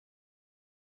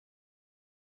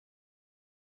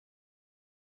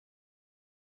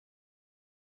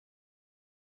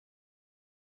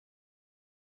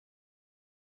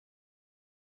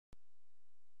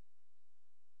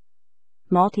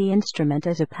Multi-Instrument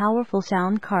is a powerful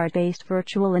sound card-based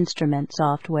virtual instrument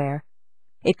software.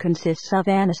 It consists of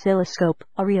an oscilloscope,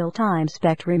 a real-time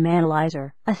spectrum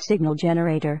analyzer, a signal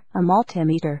generator, a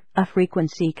multimeter, a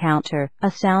frequency counter, a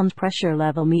sound pressure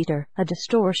level meter, a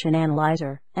distortion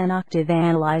analyzer, an octave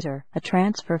analyzer, a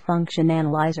transfer function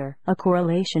analyzer, a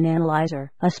correlation analyzer,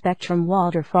 a spectrum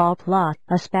waterfall plot,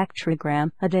 a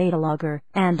spectrogram, a data logger,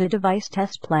 and a device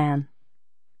test plan.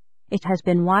 It has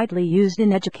been widely used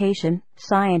in education,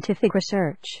 scientific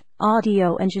research,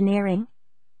 audio engineering,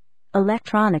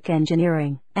 electronic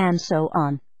engineering, and so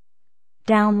on.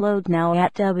 Download now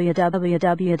at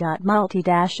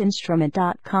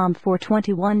www.multi-instrument.com for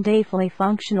 21-day fully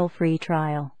functional free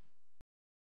trial.